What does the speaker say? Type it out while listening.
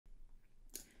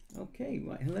Okay,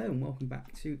 right, hello and welcome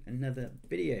back to another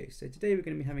video. So today we're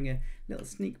going to be having a little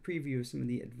sneak preview of some of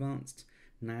the advanced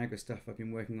Niagara stuff I've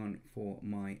been working on for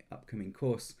my upcoming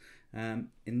course. In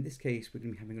this case, we're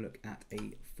going to be having a look at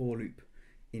a for loop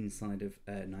inside of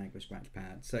Niagara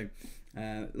Scratchpad. So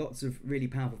lots of really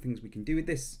powerful things we can do with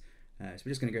this. So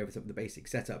we're just going to go over some of the basic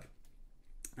setup.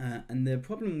 And the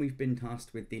problem we've been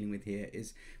tasked with dealing with here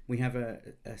is we have a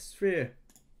sphere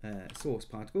source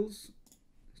particles.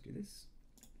 Let's do this.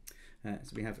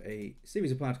 So we have a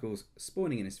series of particles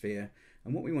spawning in a sphere,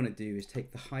 and what we want to do is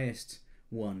take the highest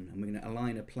one and we're going to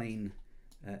align a plane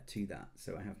to that.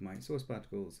 So I have my source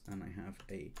particles and I have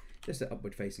just an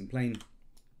upward facing plane,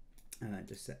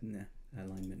 just setting the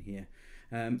alignment here,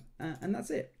 and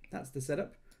that's it. That's the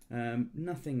setup.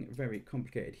 Nothing very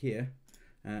complicated here,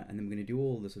 and then we're going to do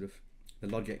all the sort of the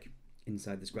logic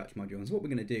inside the Scratch module. And so what we're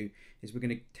going to do is we're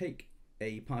going to take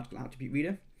a particle attribute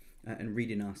reader and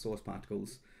read in our source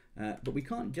particles. But we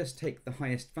can't just take the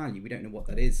highest value, we don't know what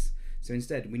that is. So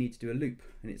instead we need to do a loop,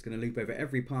 and it's going to loop over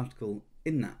every particle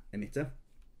in that emitter,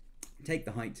 take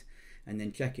the height, and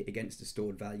then check it against a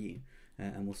stored value.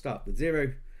 And we'll start with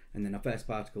 0, and then our first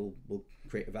particle will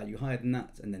create a value higher than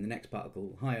that, and then the next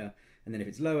particle higher, and then if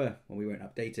it's lower, well, we won't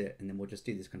update it, and then we'll just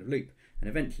do this kind of loop. And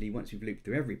eventually, once we've looped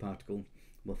through every particle,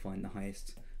 we'll find the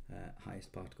highest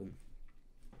particle.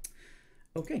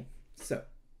 Okay, so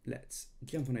let's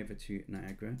jump on over to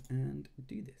Niagara and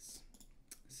do this.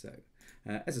 So,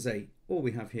 as I say, all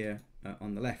we have here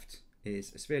on the left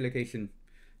is a sphere location,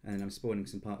 and I'm spawning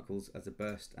some particles as a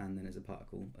burst and then as a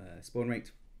particle spawn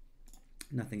rate.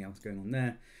 Nothing else going on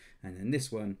there. And then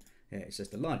this one, it's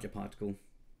just a larger particle,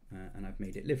 and I've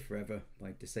made it live forever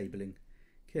by disabling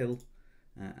kill,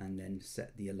 and then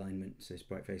set the alignment, so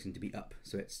sprite facing, to be up,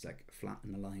 so it's like flat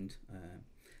and aligned.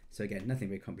 So again, nothing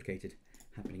very complicated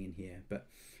happening in here, but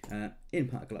in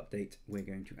particle update we're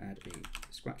going to add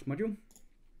a Scratch module.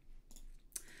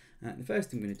 The first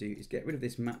thing we're going to do is get rid of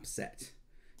this map set.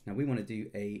 Now we want to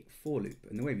do a for loop,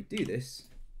 and the way we do this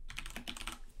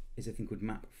is a thing called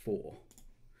map for.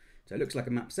 So it looks like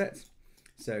a map set,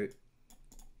 so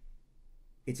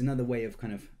it's another way of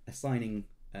kind of assigning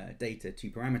data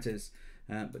to parameters,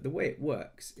 but the way it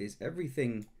works is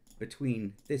everything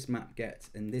between this map get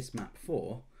and this map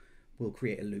for will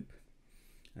create a loop.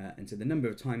 And so the number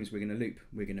of times we're going to loop,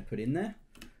 we're going to put in there,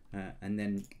 and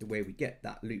then the way we get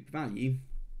that loop value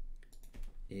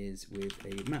is with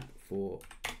a map for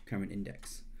current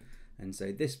index. And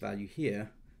so this value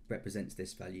here represents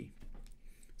this value.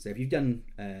 So if you've done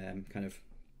kind of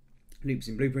loops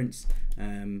in blueprints,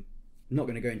 I'm not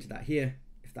going to go into that here.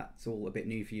 If that's all a bit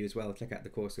new for you as well, check out the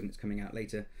course when it's coming out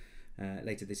later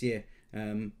this year.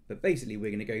 But basically we're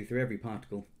going to go through every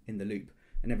particle in the loop,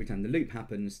 and every time the loop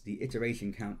happens, the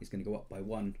iteration count is going to go up by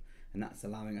 1, and that's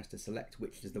allowing us to select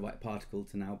which is the right particle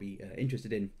to now be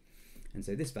interested in. And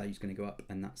so this value is going to go up,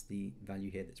 and that's the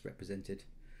value here that's represented.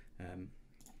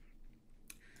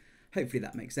 Hopefully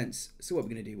that makes sense. So what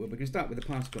we're going to do, well, we're going to start with the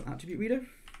particle attribute reader,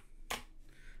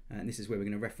 and this is where we're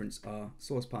going to reference our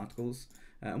source particles.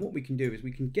 And what we can do is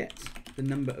we can get the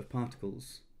number of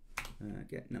particles,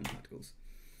 get num particles,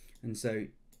 and so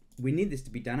we need this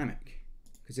to be dynamic,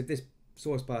 because if this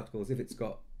source particles, if it's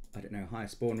got, I don't know, higher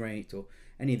spawn rate or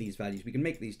any of these values, we can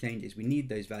make these changes. We need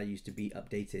those values to be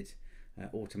updated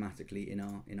automatically in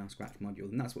our Scratch module,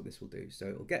 and that's what this will do. So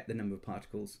it'll get the number of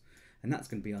particles, and that's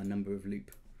going to be our number of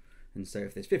loop. And so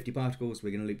if there's 50 particles,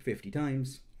 we're going to loop 50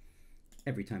 times.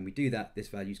 Every time we do that, this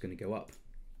value is going to go up.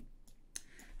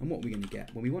 And what we're going to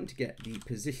get? Well, we want to get the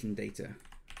position data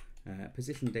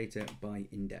by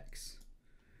index.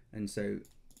 And so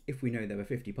if we know there were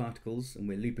 50 particles and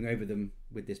we're looping over them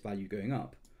with this value going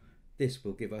up, this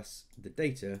will give us the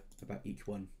data about each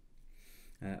one.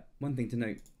 One thing to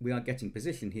note, we are getting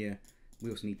position here. We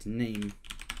also need to name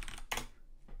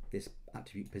this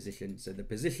attribute position. So the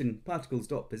position,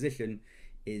 particles.position,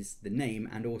 is the name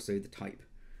and also the type.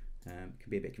 Can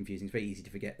be a bit confusing. It's very easy to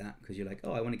forget that because you're like,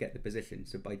 oh, I want to get the position.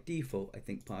 So by default, I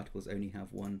think particles only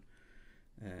have one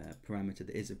parameter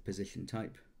that is of position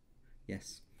type.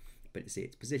 Yes. But you see,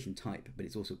 it's position type, but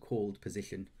it's also called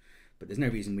position. But there's no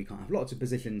reason we can't have lots of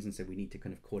positions, and so we need to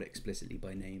kind of call it explicitly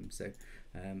by name. So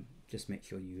just make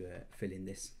sure you fill in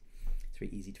this. It's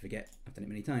very easy to forget. I've done it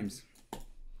many times.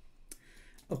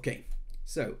 Okay,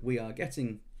 so we are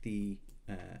getting the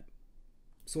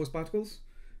source particles.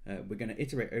 We're going to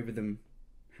iterate over them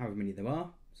however many there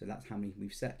are. So that's how many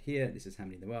we've set here. This is how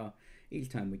many there are. Each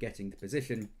time we're getting the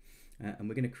position, and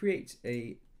we're going to create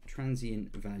a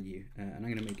transient value, and I'm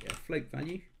going to make it a float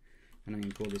value, and I'm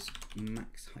going to call this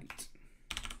max height.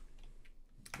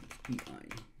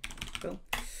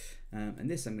 And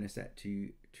this I'm going to set to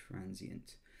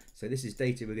transient. So this is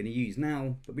data we're going to use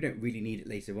now, but we don't really need it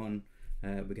later on.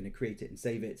 We're going to create it and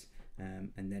save it,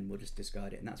 and then we'll just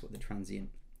discard it, and that's what the transient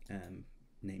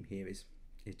name here is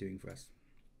doing for us,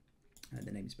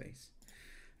 the namespace.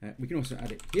 We can also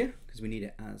add it here because we need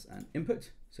it as an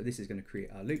input. So this is going to create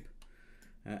our loop,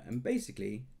 and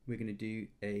basically we're going to do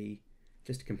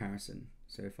just a comparison.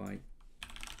 So if I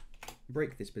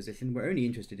break this position, we're only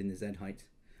interested in the z height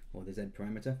or the z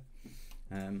parameter,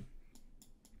 and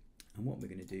what we're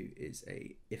going to do is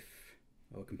a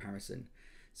comparison.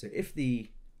 So if the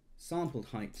sampled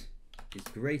height is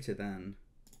greater than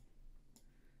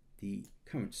the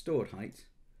current stored height,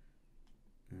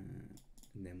 and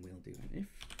then we'll do an if.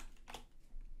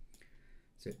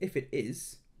 So if it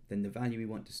is, then the value we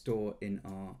want to store in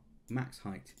our max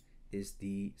height is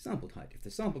the sampled height. If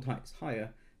the sampled height is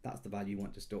higher, that's the value we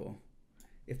want to store.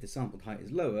 If the sampled height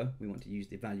is lower, we want to use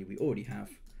the value we already have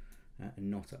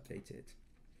and not update it.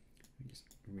 Let me just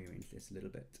rearrange this a little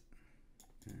bit,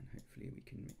 and hopefully we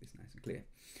can make this nice and clear.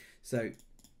 So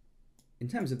in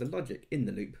terms of the logic in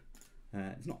the loop,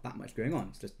 it's not that much going on.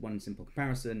 It's just one simple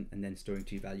comparison and then storing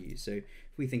two values. So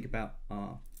if we think about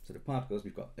our sort of particles,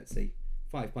 we've got, let's say,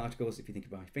 5 particles. If you think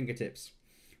about my fingertips,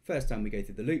 first time we go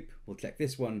through the loop, we'll check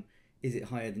this one. Is it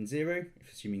higher than 0?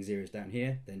 If assuming 0 is down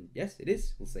here, then yes, it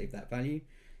is. We'll save that value.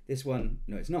 This one,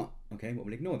 no, it's not. Okay, well,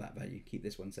 we'll ignore that value. Keep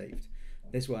this one saved.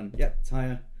 This one, yep, it's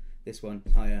higher. This one,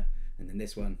 higher. And then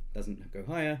this one doesn't go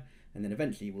higher. And then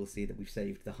eventually we'll see that we've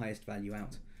saved the highest value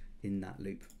out in that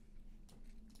loop.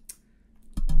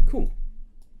 Cool.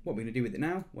 What we're going to do with it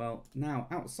now? Well, now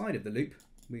outside of the loop,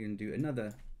 we're going to do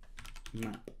another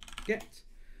map get,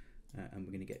 and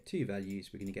we're going to get two values.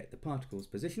 We're going to get the particle's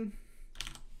position.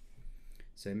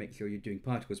 So make sure you're doing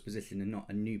particle's position and not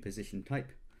a new position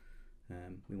type.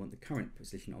 We want the current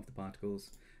position of the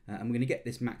particles, and we're going to get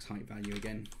this max height value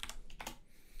again.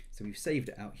 So we've saved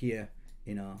it out here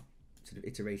in our sort of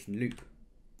iteration loop.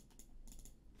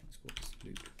 Let's call this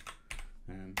loop.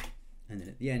 And then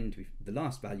at the end, the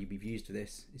last value we've used for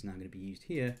this is now going to be used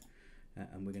here,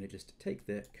 and we're going to just take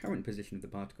the current position of the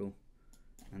particle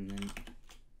and then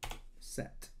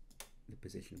set the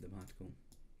position of the particle.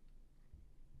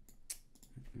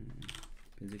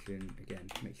 Position, again,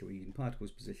 make sure we're using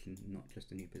particle's position, not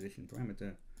just a new position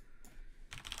parameter.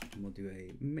 And we'll do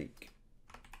a make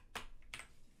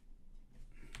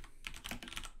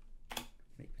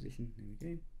position, there we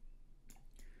go.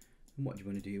 And what do you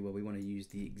want to do? Well, we want to use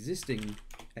the existing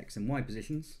x and y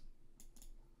positions,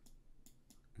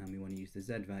 and we want to use the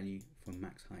z value from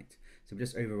max height. So we're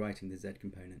just overwriting the z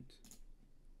component.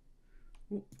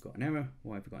 Oh, we've got an error.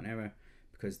 Why have we got an error?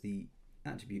 Because the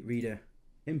attribute reader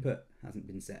input hasn't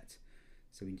been set.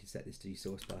 So we need to set this to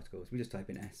source particles. We just type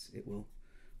in S, it will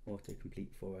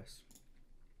auto-complete for us.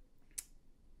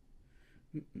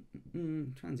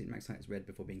 Transient max height is read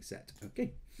before being set.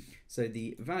 Okay, so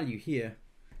the value here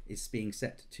is being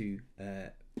set to,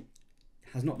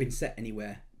 has not been set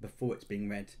anywhere before it's being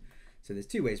read. So there's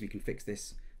two ways we can fix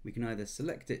this. We can either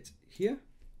select it here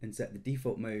and set the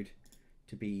default mode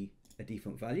to be a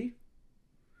default value.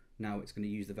 Now it's going to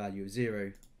use the value of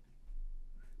 0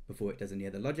 before it does any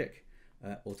other logic.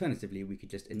 Alternatively, we could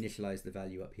just initialize the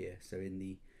value up here. So in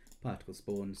the particle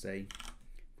spawn, say,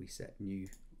 we set new,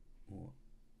 or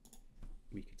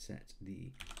we could set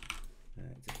the,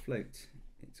 it's a float,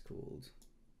 it's called,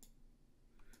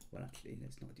 well actually,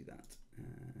 let's not do that.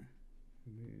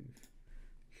 Remove,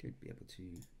 should be able to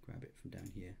grab it from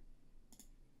down here.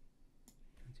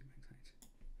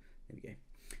 There we go.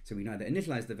 So we can either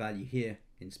initialize the value here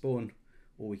in spawn,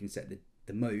 or we can set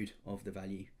the mode of the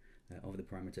value of the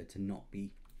parameter to not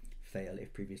be fail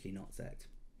if previously not set,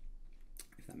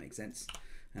 if that makes sense.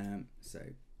 So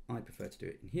I prefer to do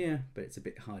it in here, but it's a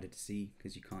bit harder to see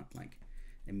because you can't like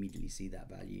immediately see that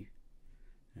value.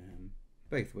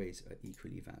 Both ways are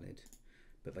equally valid,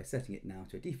 but by setting it now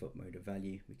to a default mode of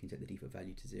value, we can set the default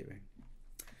value to 0.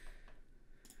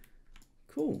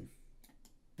 Cool,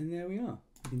 and there we are.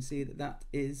 You can see that that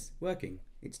is working.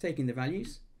 It's taking the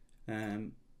values,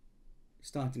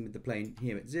 starting with the plane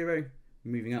here at 0,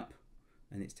 moving up,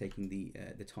 and it's taking the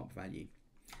top value.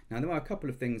 Now there are a couple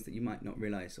of things that you might not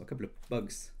realize, or a couple of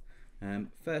bugs.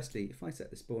 Firstly, if I set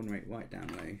the spawn rate right down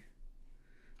low,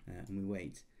 and we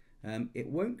wait, it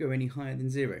won't go any higher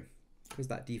than 0, because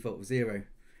that default of 0,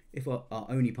 if our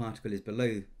only particle is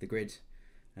below the grid,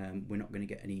 we're not going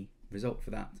to get any result for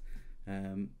that.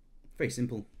 Very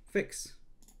simple fix.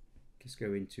 Just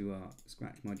go into our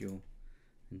Scratch module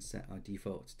and set our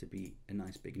default to be a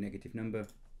nice big negative number.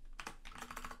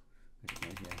 I don't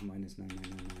know, yeah, minus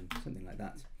 9999, something like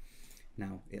that.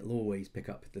 Now it'll always pick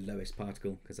up the lowest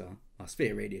particle because our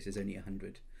sphere radius is only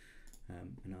 100.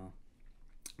 and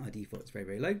our default is very,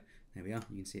 very low. There we are,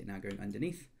 you can see it now going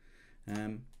underneath.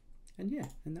 And yeah,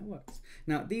 and that works.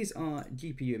 Now these are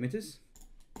GPU emitters,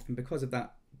 and because of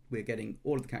that, we're getting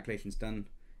all of the calculations done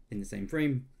in the same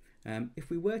frame. If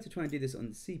we were to try and do this on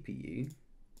the CPU,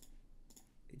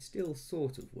 it still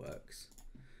sort of works,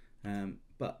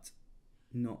 but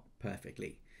not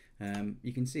perfectly.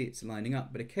 You can see it's lining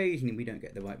up, but occasionally we don't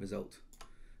get the right result.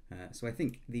 So I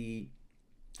think the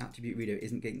attribute reader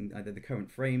isn't getting either the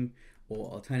current frame, or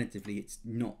alternatively it's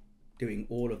not doing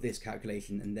all of this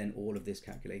calculation and then all of this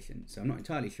calculation. So I'm not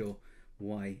entirely sure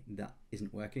why that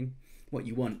isn't working. What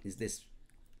you want is this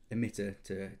emitter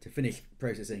to finish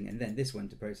processing and then this one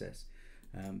to process,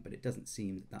 but it doesn't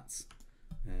seem that that's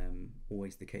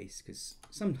always the case, because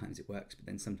sometimes it works, but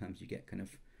then sometimes you get kind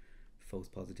of false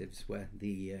positives where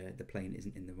the plane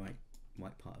isn't in the right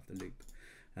part of the loop.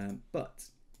 But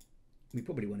we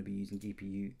probably want to be using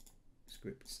GPU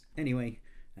scripts anyway,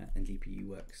 and GPU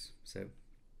works. So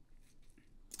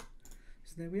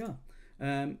there we are.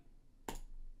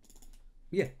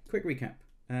 Yeah, quick recap.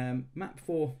 Map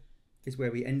 4 is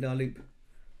where we end our loop.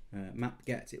 Map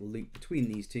get, it will loop between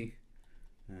these two,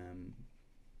 and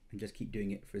just keep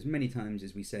doing it for as many times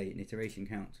as we say an iteration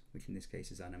count, which in this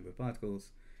case is our number of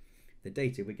particles. The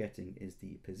data we're getting is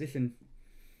the position,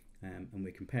 and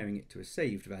we're comparing it to a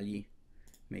saved value,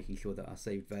 making sure that our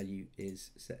saved value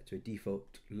is set to a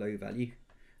default low value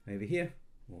over here,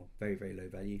 or very, very low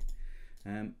value.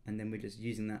 And then we're just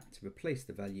using that to replace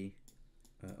the value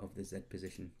of the Z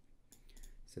position,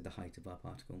 so the height of our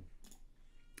particle.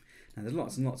 Now there's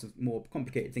lots and lots of more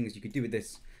complicated things you could do with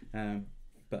this,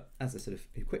 but as a sort of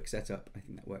a quick setup, I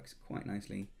think that works quite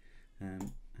nicely,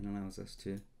 and allows us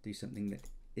to do something that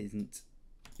isn't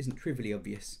trivially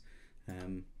obvious,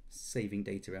 saving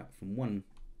data out from one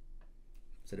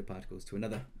set of particles to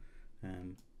another,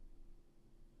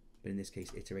 but in this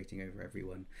case iterating over every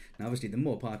one. Now obviously the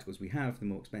more particles we have, the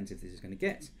more expensive this is going to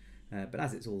get, but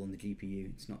as it's all on the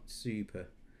GPU, it's not super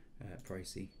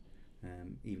pricey.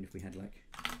 Even if we had like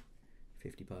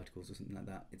 50 particles or something like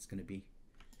that, it's going to be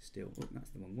still, oh,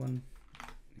 that's the wrong one,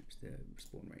 next the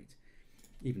spawn rate.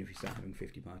 Even if we start having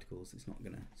 50 particles, it's not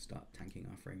going to start tanking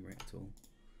our frame rate at all.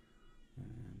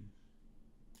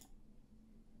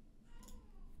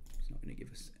 It's not going to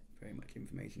give us very much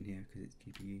information here because it's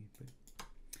GPU,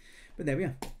 but there we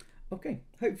are. Okay,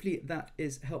 hopefully that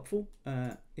is helpful.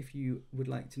 If you would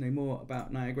like to know more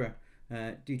about Niagara,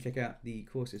 do check out the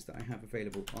courses that I have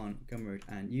available on Gumroad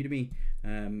and Udemy,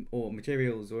 or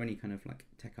materials or any kind of like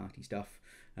tech arty stuff.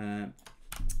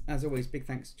 As always, big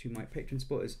thanks to my Patreon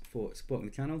supporters for supporting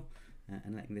the channel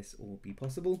and letting this all be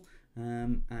possible.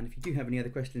 And if you do have any other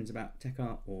questions about tech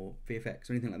art or VFX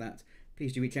or anything like that,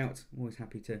 please do reach out. I'm always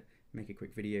happy to make a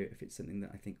quick video if it's something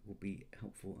that I think will be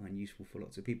helpful and useful for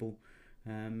lots of people.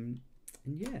 And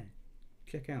yeah,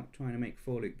 check out trying to make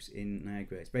for loops in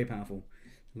Niagara. It's very powerful.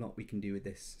 A lot we can do with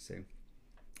this. So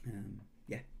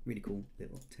yeah, really cool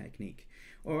little technique.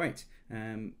 All right,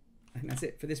 I think that's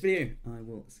it for this video. I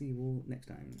will see you all next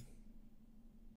time.